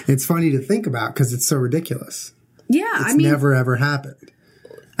network. It's funny to think about because it's so ridiculous. Yeah. It's never, ever happened.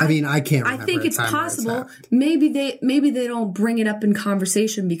 I mean, I can't remember. I think it's possible. Maybe they don't bring it up in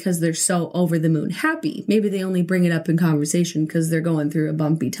conversation because they're so over the moon happy. Maybe they only bring it up in conversation because they're going through a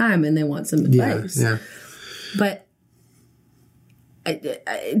bumpy time and they want some advice. Yeah. But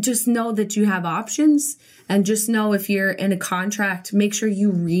I just know that you have options, and just know if you're in a contract, make sure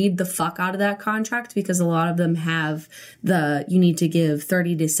you read the fuck out of that contract, because a lot of them have you need to give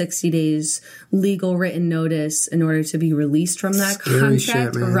 30 to 60 days legal written notice in order to be released from that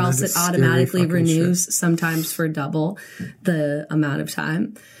contract, or else it automatically renews, sometimes for double the amount of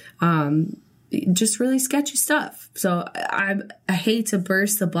time. Just really sketchy stuff. So I hate to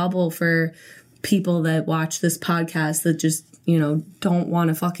burst the bubble for people that watch this podcast that just, don't want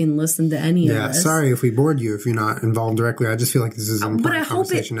to fucking listen to any of this. Yeah, sorry if we bored you if you're not involved directly. I just feel like this is an important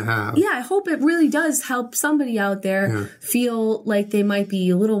conversation to have. Yeah, I hope it really does help somebody out there feel like they might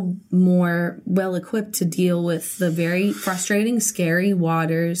be a little more well-equipped to deal with the very frustrating, scary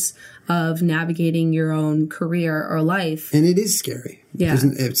waters of navigating your own career or life. And it is scary. Yeah.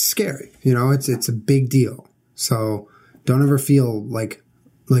 It's scary. It's a big deal. So don't ever feel like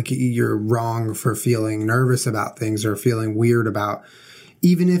you're wrong for feeling nervous about things or feeling weird about,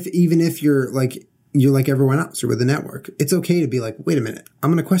 even if you're like everyone else or with the network, it's okay to be like, wait a minute, I'm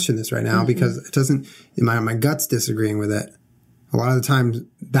going to question this right now because it doesn't, my gut's disagreeing with it. A lot of the times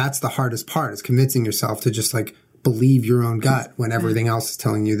that's the hardest part, is convincing yourself to just like believe your own gut when everything else is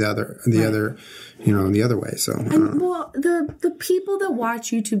telling you the other way. So, well, the people that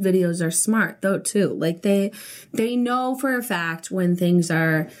watch YouTube videos are smart though too. Like they know for a fact when things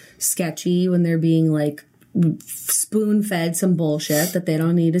are sketchy, when they're being like spoon-fed some bullshit that they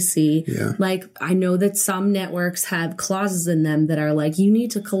don't need to see. Yeah. Like, I know that some networks have clauses in them that are like, you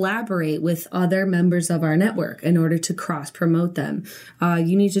need to collaborate with other members of our network in order to cross-promote them.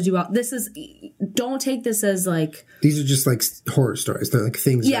 You need to do don't take this as like... These are just like horror stories. They're like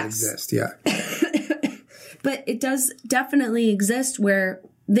things that exist. Yeah. But it does definitely exist where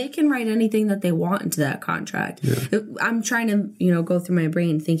they can write anything that they want into that contract. Yeah. I'm trying to, go through my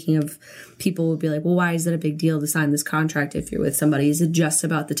brain thinking of people would be like, well, why is it a big deal to sign this contract if you're with somebody? Is it just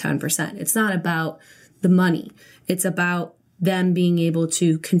about the 10%? It's not about the money. It's about them being able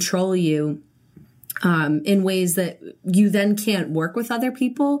to control you in ways that you then can't work with other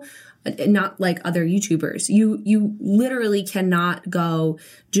people, not like other YouTubers. You literally cannot go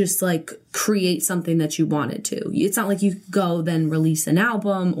just like create something that you wanted to. It's not like you go then release an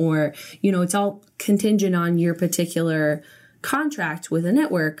album or, it's all contingent on your particular contract with a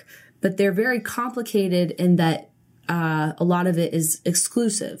network, but they're very complicated in that a lot of it is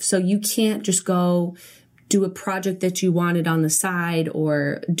exclusive. So you can't just go do a project that you wanted on the side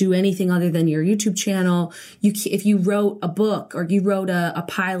or do anything other than your YouTube channel. If you wrote a book or you wrote a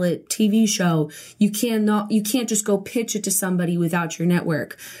pilot TV show, you can't just go pitch it to somebody without your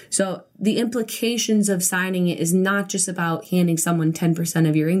network. So the implications of signing it is not just about handing someone 10%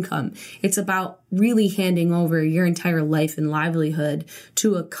 of your income. It's about really handing over your entire life and livelihood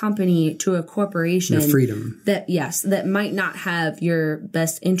to a company, to a corporation. Your freedom. That might not have your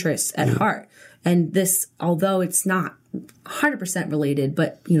best interests at heart. And this, although it's not 100% related,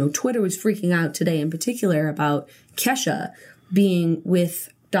 but, Twitter was freaking out today in particular about Kesha being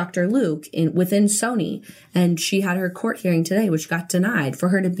with Dr. Luke within Sony. And she had her court hearing today, which got denied for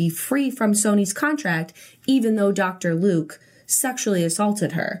her to be free from Sony's contract, even though Dr. Luke sexually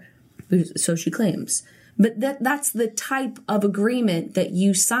assaulted her. So she claims. But that's the type of agreement that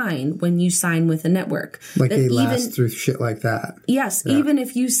you sign when you sign with a network. Like they last through shit like that. Yes. Yeah. Even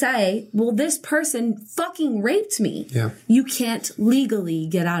if you say, well, this person fucking raped me. Yeah. You can't legally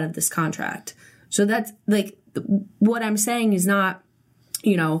get out of this contract. So that's like, what I'm saying is not,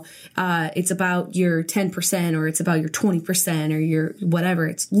 it's about your 10% or it's about your 20% or your whatever.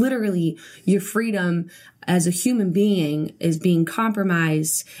 It's literally your freedom as a human being is being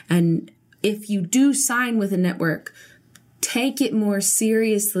compromised. And if you do sign with a network, take it more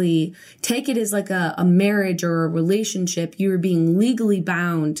seriously. Take it as like a marriage or a relationship. You are being legally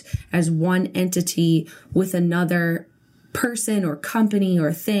bound as one entity with another person or company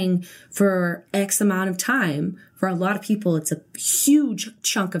or thing for X amount of time. For a lot of people, it's a huge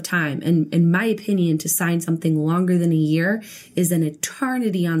chunk of time. And in my opinion, to sign something longer than a year is an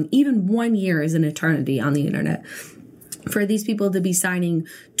eternity even 1 year is an eternity on the internet. For these people to be signing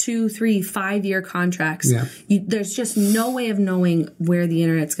 2, 3, 5 year contracts, there's just no way of knowing where the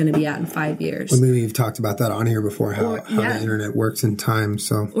internet's going to be at in 5 years. Well, maybe you've talked about that on here before, how the internet works in time.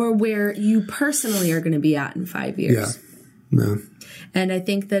 Or where you personally are going to be at in 5 years. Yeah. And I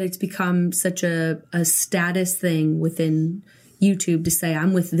think that it's become such a status thing within YouTube to say,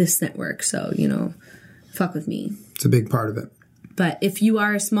 I'm with this network, so, fuck with me. It's a big part of it. But if you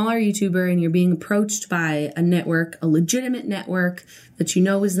are a smaller YouTuber and you're being approached by a network, a legitimate network that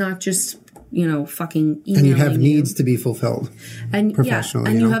is not just, fucking emailing and you have needs to be fulfilled and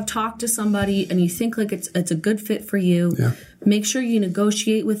professionally. And you have talked to somebody and you think like it's a good fit for you. Yeah. Make sure you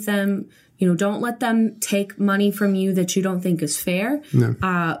negotiate with them. Don't let them take money from you that you don't think is fair.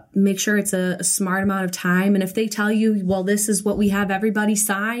 No. Make sure it's a smart amount of time. And if they tell you, well, this is what we have everybody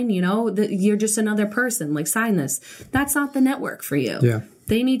sign, that you're just another person, like sign this. That's not the network for you. Yeah.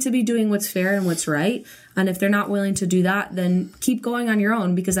 They need to be doing what's fair and what's right. And if they're not willing to do that, then keep going on your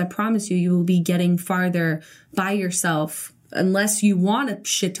own, because I promise you will be getting farther by yourself unless you want a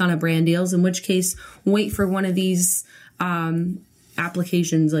shit ton of brand deals, in which case wait for one of these,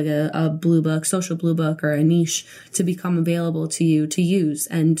 applications like a Blue Book, Social Blue Book, or a Niche to become available to you to use,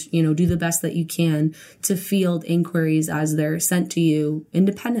 and do the best that you can to field inquiries as they're sent to you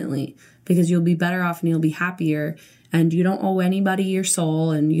independently, because you'll be better off and you'll be happier, and you don't owe anybody your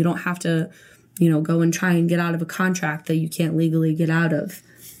soul, and you don't have to go and try and get out of a contract that you can't legally get out of.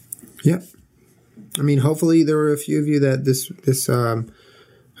 Yep. I mean, hopefully there were a few of you that this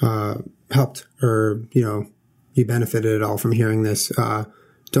helped, or you benefited at all from hearing this.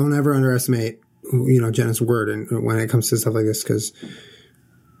 Don't ever underestimate, Jenna's word and when it comes to stuff like this, because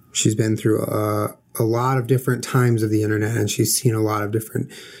she's been through a lot of different times of the internet, and she's seen a lot of different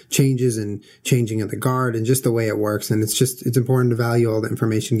changes and changing of the guard and just the way it works. And it's important to value all the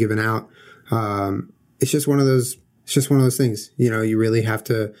information given out. It's just one of those things, you really have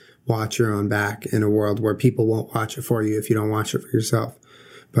to watch your own back in a world where people won't watch it for you if you don't watch it for yourself.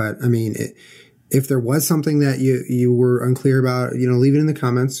 But I mean, if there was something that you were unclear about, leave it in the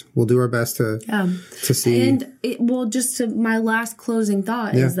comments. We'll do our best to see. And just to my last closing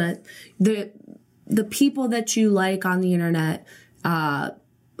thought is that the people that you like on the internet,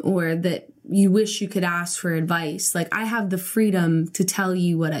 or that you wish you could ask for advice, like I have the freedom to tell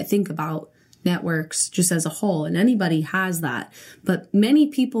you what I think about networks just as a whole, and anybody has that. But many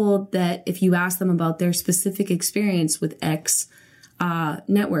people that if you ask them about their specific experience with X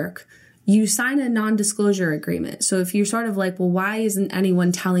network, you sign a non-disclosure agreement. So if you're sort of like, well, why isn't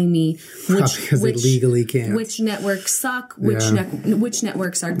anyone telling me because they legally can't. Which networks suck, which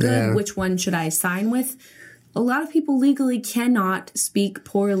networks are good, which one should I sign with? A lot of people legally cannot speak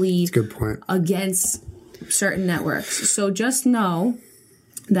poorly That's a good point. Against certain networks. So just know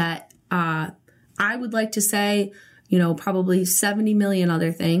that I would like to say, probably 70 million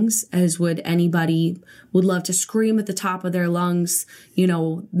other things, as would anybody would love to scream at the top of their lungs,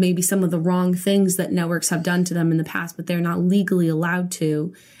 maybe some of the wrong things that networks have done to them in the past, but they're not legally allowed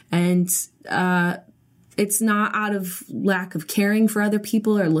to. And it's not out of lack of caring for other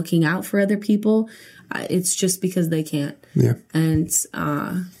people or looking out for other people. It's just because they can't. Yeah. And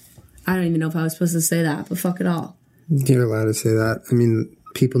I don't even know if I was supposed to say that, but fuck it all. You're allowed to say that. I mean,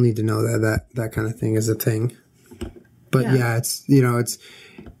 people need to know that kind of thing is a thing. But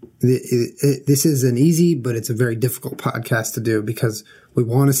this is an easy, but it's a very difficult podcast to do, because we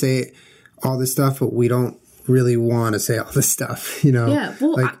want to say all this stuff, but we don't really want to say all this stuff, Yeah,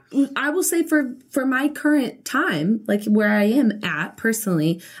 well, I will say for my current time, like where I am at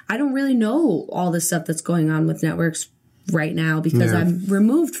personally, I don't really know all the stuff that's going on with networks right now, because I'm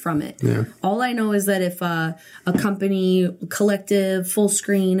removed from it. Yeah. All I know is that if a company, collective, full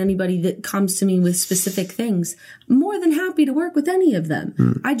screen, anybody that comes to me with specific things, I'm more than happy to work with any of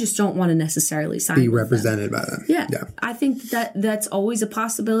them. I just don't want to necessarily sign be with represented them. by them. Yeah. I think that's always a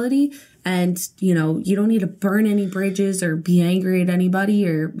possibility. And, you don't need to burn any bridges or be angry at anybody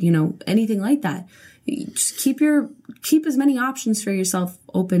or, anything like that. Just keep as many options for yourself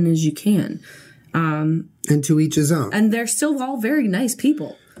open as you can. And to each his own. And they're still all very nice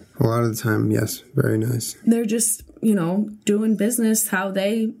people. A lot of the time, yes, very nice. They're just, doing business how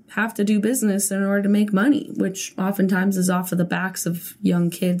they have to do business in order to make money, which oftentimes is off of the backs of young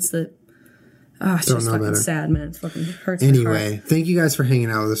kids that, it's just fucking sad, man. It fucking hurts. Anyway, thank you guys for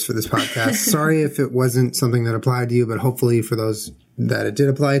hanging out with us for this podcast. Sorry if it wasn't something that applied to you, but hopefully for those that it did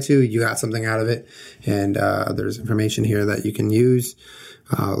apply to, you got something out of it. And there's information here that you can use.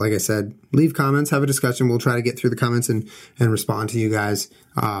 Like I said, leave comments, have a discussion. We'll try to get through the comments and respond to you guys.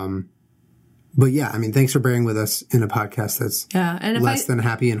 But yeah, I mean, thanks for bearing with us in a podcast that's less than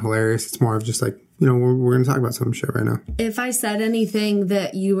happy and hilarious. It's more of just like, we're going to talk about some shit right now. If I said anything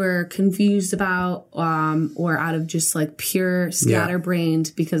that you were confused about, or out of just like pure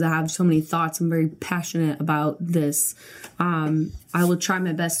scatterbrained, because I have so many thoughts, I'm very passionate about this. I will try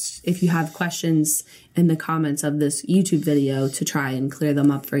my best, if you have questions in the comments of this YouTube video, to try and clear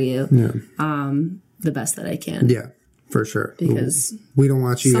them up for you. The best that I can. Yeah. For sure. Because we don't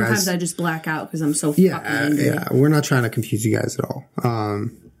want you sometimes I just black out because I'm so fucking angry. Yeah, we're not trying to confuse you guys at all.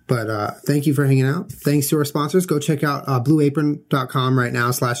 But thank you for hanging out. Thanks to our sponsors. Go check out blueapron.com right now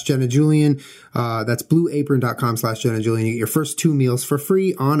 /Jenna Julian. That's blueapron.com /Jenna Julian. You get your first 2 meals for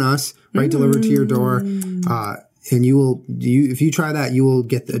free on us, delivered to your door. And if you try that, you will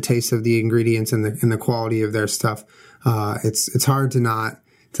get a taste of the ingredients and the quality of their stuff. It's hard to not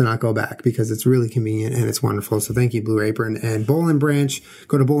go back because it's really convenient and it's wonderful. So thank you, Blue Apron. And Boll & Branch,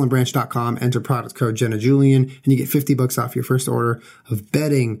 go to bollandbranch.com, enter product code Jenna Julian, and you get $50 off your first order of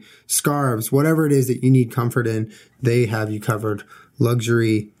bedding, scarves, whatever it is that you need comfort in. They have you covered.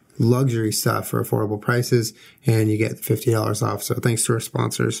 Luxury stuff for affordable prices, and you get $50 off. So thanks to our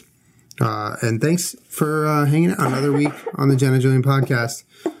sponsors. And thanks for hanging out another week on the Jenna Julian podcast.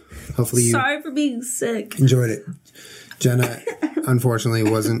 Hopefully you sorry for being sick. Enjoyed it. Jenna, unfortunately,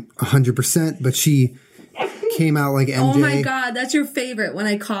 wasn't 100%, but she came out like MJ. Oh my God, that's your favorite, when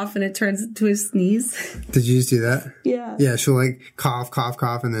I cough and it turns into a sneeze. Did you just do that? Yeah. Yeah, she'll like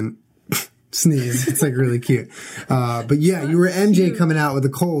cough, and then sneeze. It's like really cute. But yeah, you were MJ cute. Coming out with a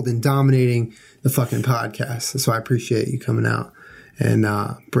cold and dominating the fucking podcast. So I appreciate you coming out and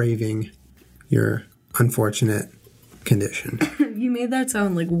braving your unfortunate condition. You made that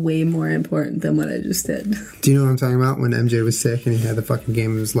sound like way more important than what I just did. Do you know what I'm talking about? When MJ was sick and he had the fucking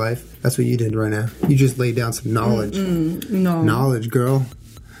game of his life? That's what you did right now. You just laid down some knowledge. No. Knowledge, girl.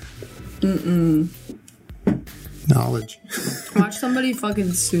 Knowledge. Watch somebody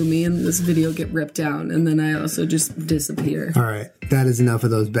fucking sue me and this video get ripped down, and then I also just disappear. All right. That is enough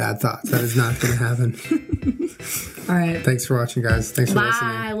of those bad thoughts. That is not going to happen. All right. Thanks for watching, guys. Thanks for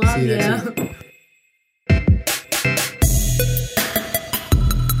listening. Bye. I love you.